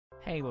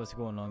Hey, what's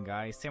going on,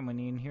 guys? Sam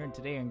in here, and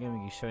today I'm going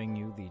to be showing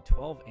you the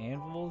 12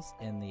 anvils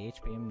in the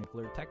HBM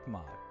Nuclear Tech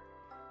Mod.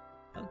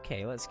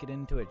 Okay, let's get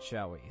into it,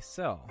 shall we?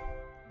 So,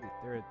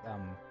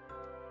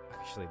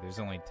 actually, there's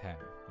only 10.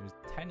 There's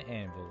 10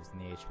 anvils in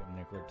the HBM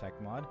Nuclear Tech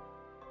Mod,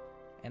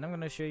 and I'm going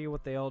to show you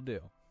what they all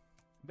do.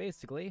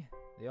 Basically,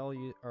 they all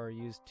are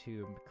used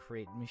to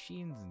create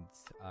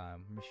machines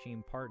and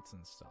machine parts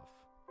and stuff.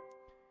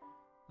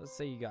 Let's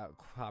say you got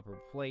copper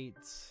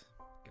plates.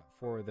 Got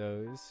 4 of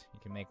those, you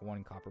can make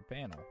 1 copper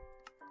panel.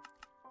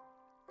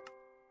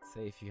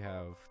 Say if you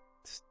have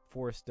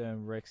 4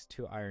 stone bricks,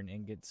 2 iron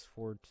ingots,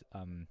 4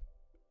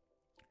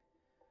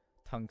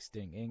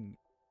 tungsten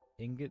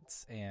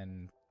ingots,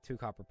 and 2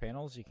 copper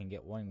panels, you can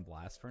get 1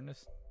 blast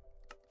furnace.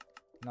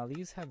 Now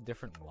these have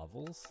different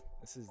levels.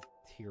 This is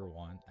tier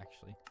 1,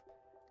 actually.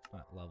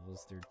 Not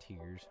levels, they're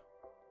tiers.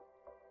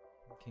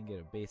 You can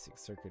get a basic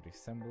circuit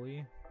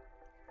assembly.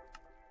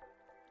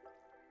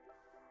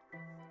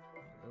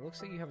 It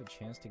looks like you have a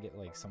chance to get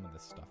like some of the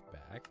stuff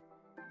back,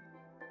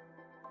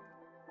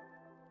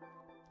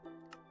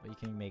 but you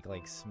can make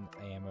like some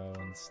ammo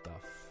and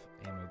stuff,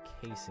 ammo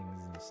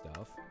casings and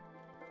stuff.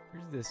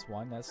 Here's this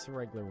one, that's the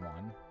regular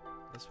one.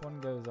 This one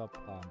goes up,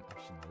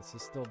 actually no, this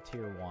is still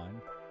tier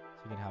 1,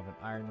 so you can have an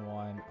iron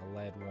one, a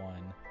lead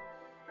one,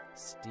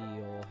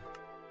 steel.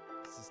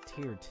 This is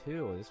tier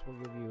 2, this will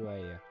give you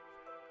a,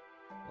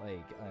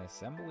 like, an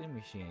assembly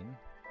machine.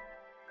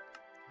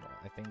 Well,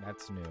 I think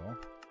that's new.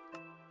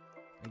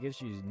 It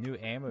gives you new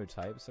ammo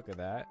types. Look at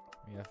that.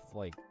 You have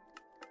like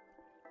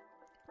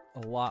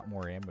a lot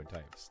more ammo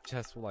types,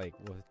 just like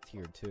with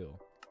tier 2. You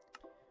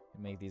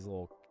make these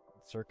little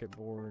circuit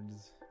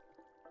boards.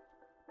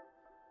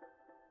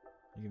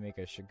 You can make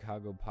a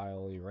Chicago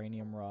pile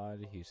uranium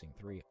rod using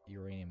 3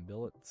 uranium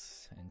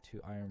billets and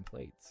 2 iron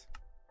plates.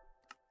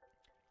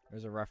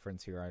 There's a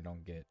reference here I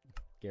don't get,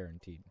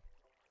 guaranteed.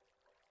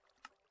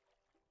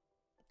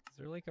 Is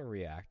there like a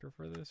reactor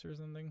for this or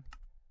something?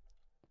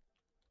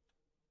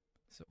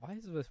 So why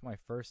is this my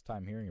first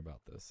time hearing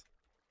about this?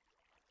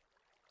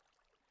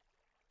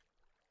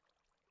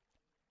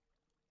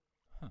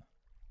 Huh.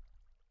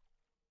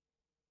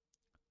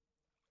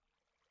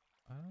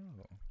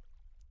 Oh.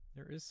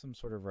 There is some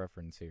sort of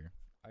reference here.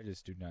 I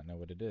just do not know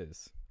what it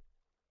is.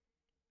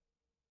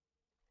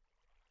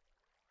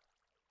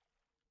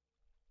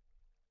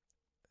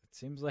 It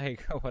seems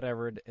like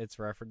whatever it's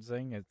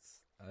referencing,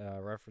 it's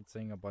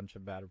referencing a bunch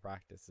of bad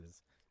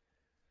practices.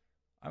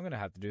 I'm gonna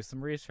have to do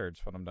some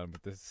research when I'm done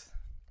with this.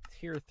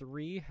 Tier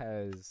 3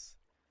 has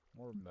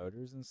more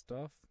motors and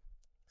stuff.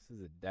 This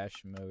is a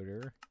dash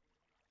motor.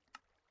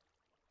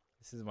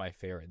 This is my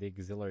favorite, the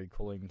auxiliary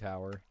cooling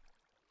tower.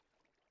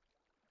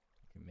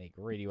 You can make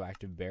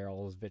radioactive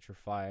barrels,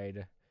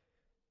 vitrified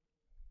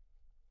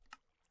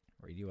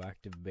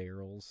radioactive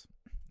barrels,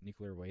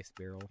 nuclear waste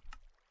barrel.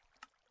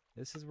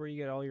 This is where you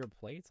get all your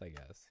plates, I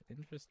guess.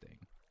 Interesting.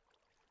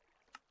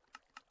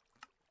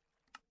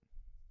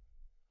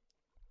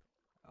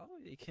 Oh,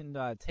 you can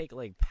take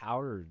like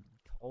powdered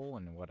coal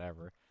and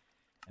whatever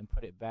and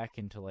put it back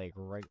into like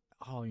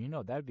oh, you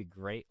know, that'd be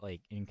great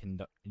like in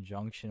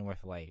conjunction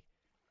with like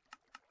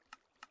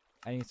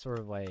any sort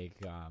of like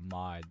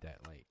mod that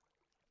like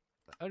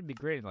that would be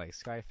great in like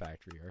Sky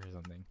Factory or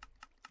something.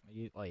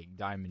 Like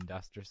diamond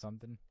dust or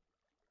something.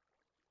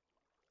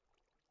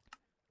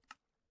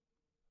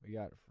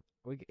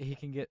 He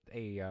can get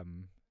a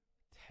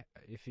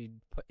if you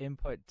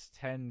input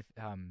 10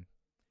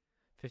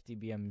 50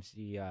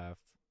 BMG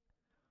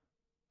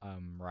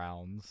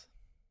rounds,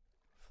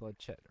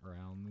 flechette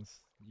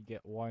rounds, you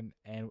get 1,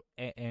 and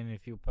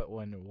if you put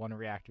one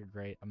reactor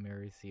grade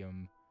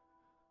americium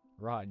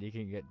rod, you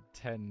can get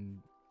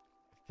 10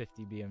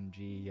 50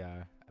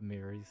 BMG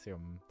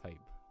americium type.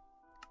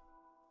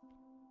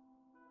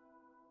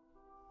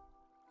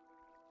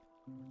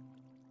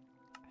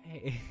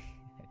 Hey,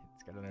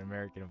 it's got an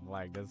American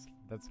flag.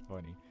 That's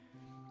funny.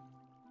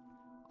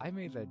 I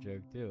made that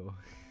joke too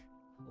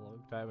a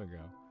long time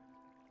ago.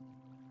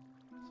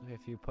 So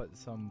if you put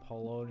some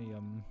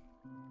polonium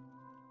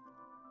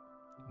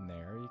in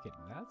there, you can.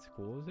 That's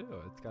cool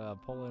too. It's got a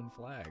Poland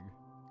flag.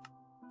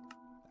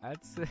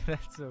 That's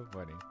so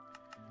funny.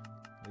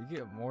 You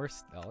get more.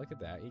 Oh, look at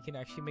that. You can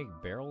actually make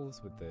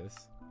barrels with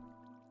this.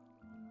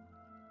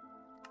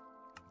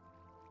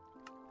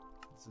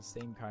 It's the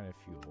same kind of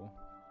fuel.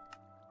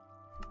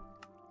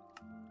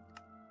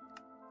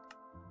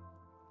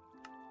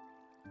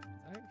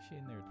 It's actually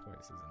in there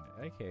twice,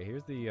 isn't it? Okay,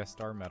 here's the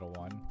star metal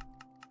one.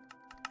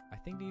 I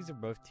think these are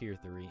both tier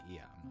 3.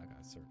 Yeah, I'm not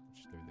gonna search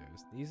through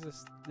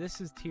those. This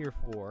is tier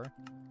 4.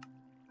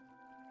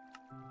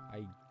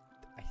 I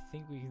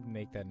think we can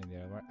make that in the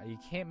other one. You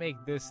can't make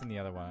this in the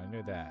other one. I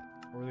know that.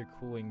 Or the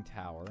cooling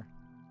tower.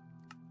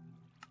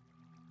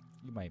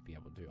 You might be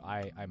able to.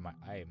 I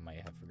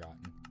might have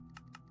forgotten.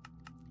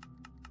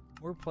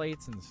 More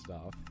plates and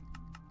stuff.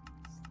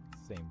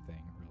 Same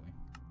thing, really.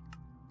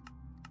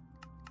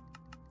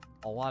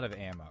 A lot of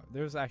ammo.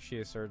 There's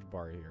actually a search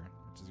bar here,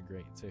 which is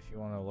great. So if you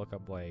want to look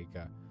up like,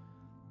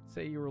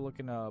 say you were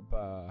looking up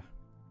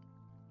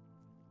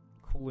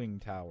cooling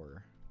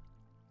tower,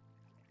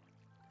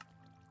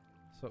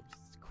 So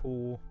it's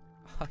cool.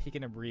 You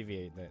can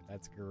abbreviate that.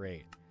 That's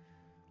great.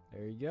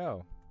 There you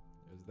go.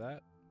 There's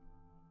that.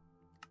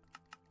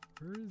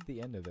 Where's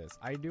the end of this?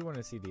 I do want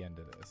to see the end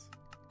of this.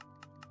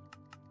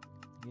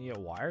 You can get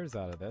wires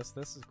out of this.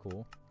 This is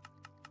cool.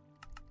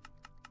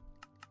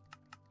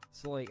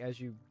 So, like, as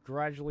you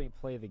gradually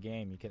play the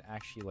game, you can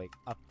actually, like,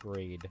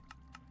 upgrade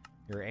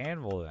your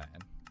anvil then.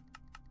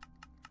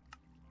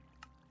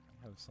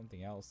 I have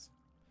something else.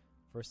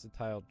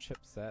 Versatile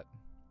chipset.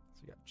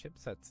 So, you got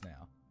chipsets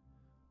now.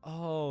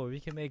 Oh, we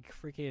can make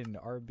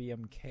freaking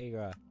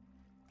RBMK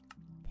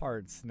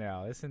parts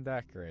now. Isn't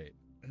that great?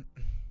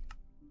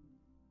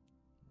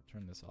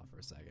 Turn this off for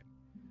a second.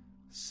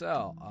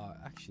 So,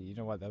 actually, you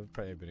know what? That would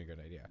probably have been a good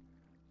idea.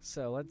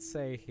 So, let's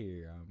say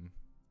here,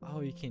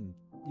 oh, you can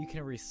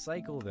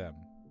recycle them.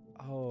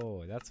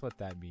 Oh, that's what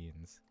that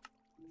means.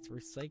 It's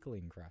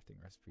recycling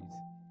crafting recipes.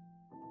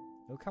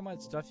 Look how much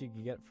stuff you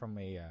can get from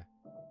a,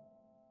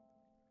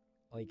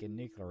 like a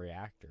nuclear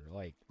reactor.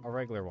 Like, a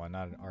regular one,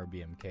 not an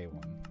RBMK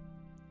one.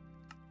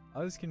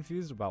 I was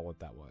confused about what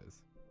that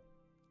was.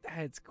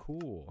 That's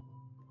cool.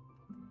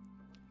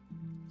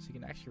 So you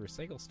can actually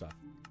recycle stuff.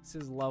 This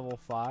is level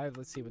 5.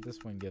 Let's see what this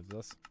one gives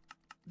us.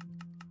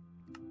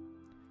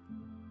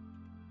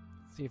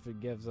 Let's see if it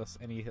gives us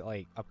any,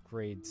 like,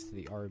 upgrades to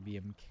the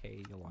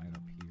RBMK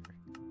lineup here.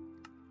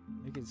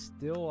 You can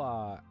still,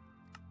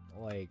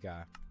 like,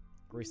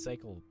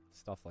 recycle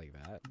stuff like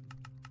that.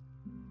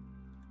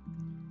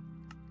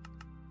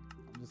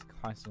 I'm just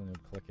constantly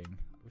clicking.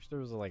 I wish there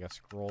was, like, a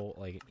scroll,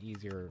 like, an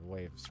easier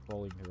way of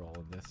scrolling through all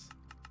of this.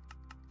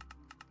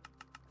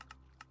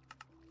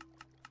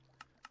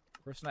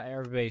 Of course, not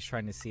everybody's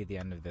trying to see the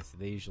end of this.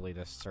 They usually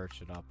just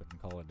search it up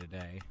and call it a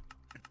day.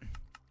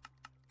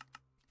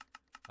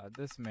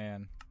 This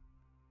man,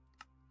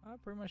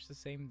 pretty much the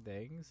same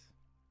things.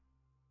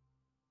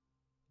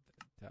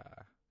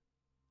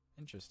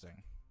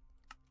 Interesting.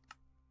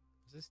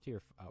 Is this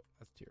tier? Oh,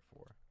 that's tier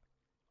 4.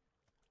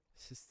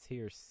 This is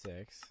tier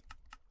 6.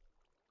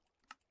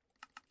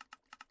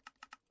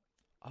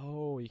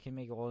 Oh, you can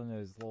make one of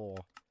those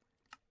little.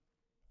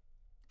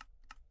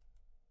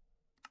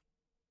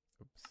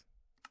 Oops.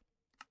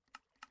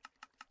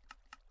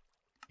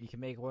 You can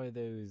make one of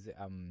those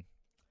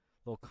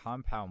little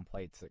compound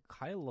plates that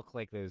kind of look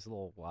like those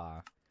little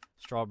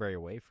strawberry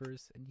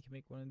wafers, and you can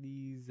make one of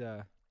these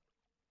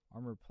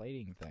armor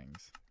plating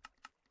things.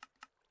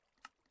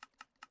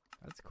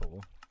 That's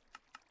cool.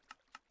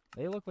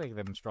 They look like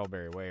them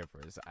strawberry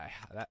wafers.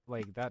 That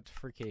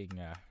freaking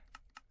that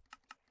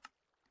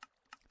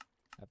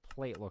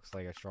plate looks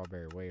like a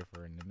strawberry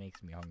wafer, and it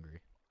makes me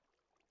hungry.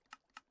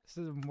 This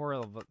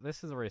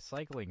is a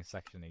recycling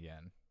section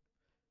again.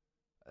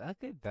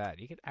 Look at that.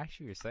 You can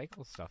actually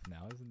recycle stuff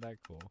now. Isn't that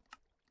cool?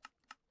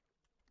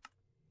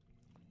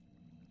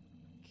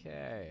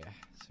 Okay.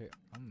 So,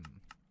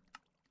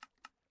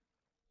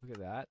 look at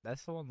that.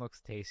 This one looks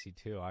tasty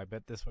too. I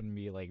bet this one would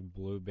be like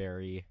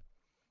blueberry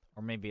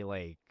or maybe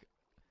like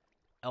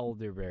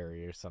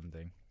elderberry or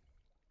something.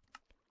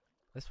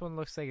 This one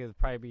looks like it'd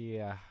probably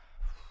be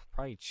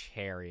probably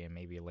cherry and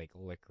maybe like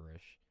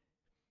licorice.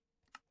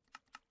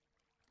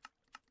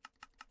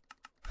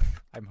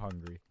 I'm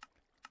hungry.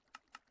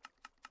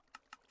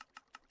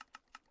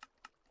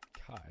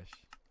 Gosh.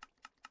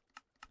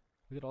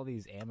 Look at all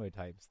these ammo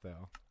types,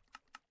 though.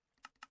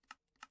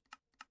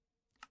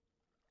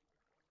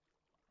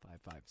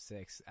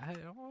 5.56.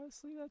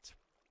 Honestly,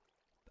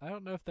 I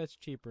don't know if that's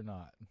cheap or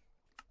not. You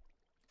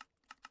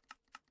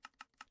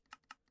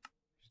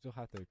still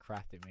have to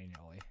craft it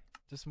manually.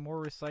 Just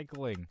more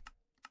recycling.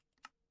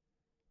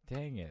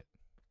 Dang it.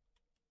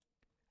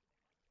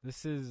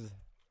 This is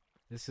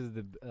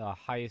the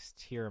highest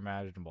tier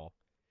imaginable.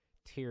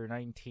 Tier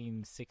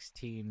 19,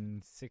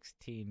 16,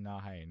 16,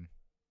 9.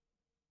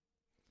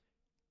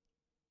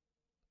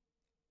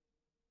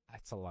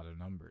 That's a lot of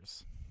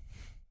numbers.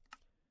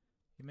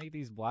 You make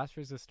these blast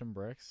resistant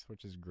bricks,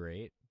 which is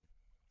great.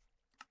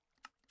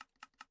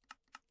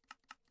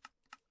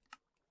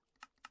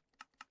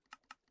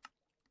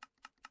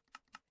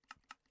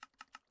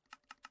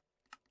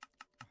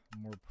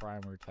 More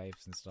primer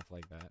types and stuff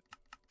like that.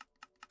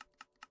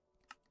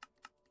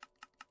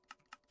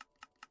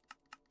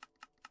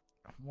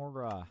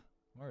 More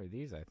are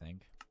these, I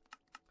think.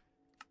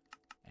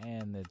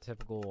 And the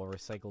typical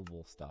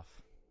recyclable stuff.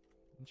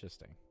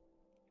 Interesting.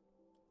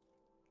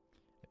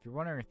 If you're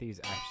wondering if these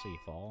actually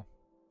fall,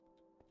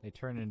 they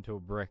turn into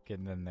a brick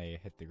and then they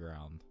hit the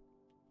ground.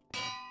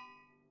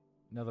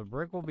 Now the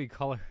brick will be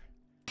colored.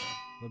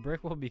 The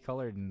brick will be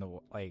colored in the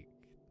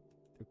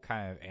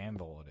kind of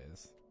anvil it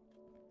is.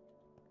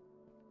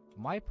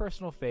 My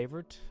personal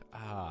favorite,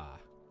 I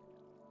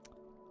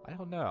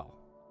don't know.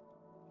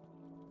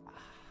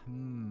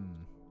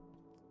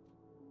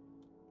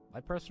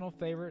 My personal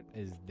favorite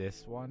is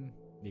this one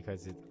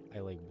because I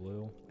like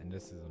blue, and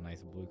this is a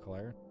nice blue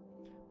color.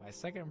 My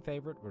second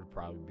favorite would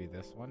probably be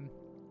this one.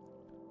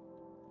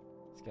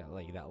 It's got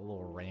like that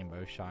little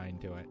rainbow shine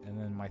to it. And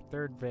then my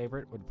third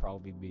favorite would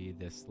probably be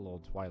this little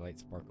Twilight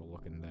Sparkle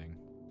looking thing.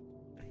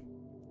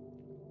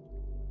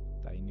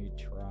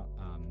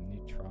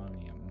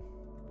 neutronium,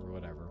 or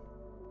whatever.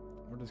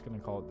 We're just gonna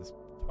call it this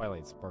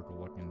Twilight Sparkle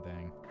looking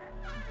thing.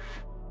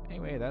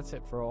 Anyway, that's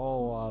it for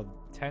all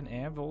 10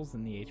 anvils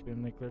in the HBM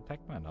Nuclear Tech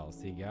Mod. I'll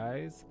see you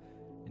guys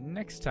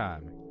next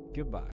time. Goodbye.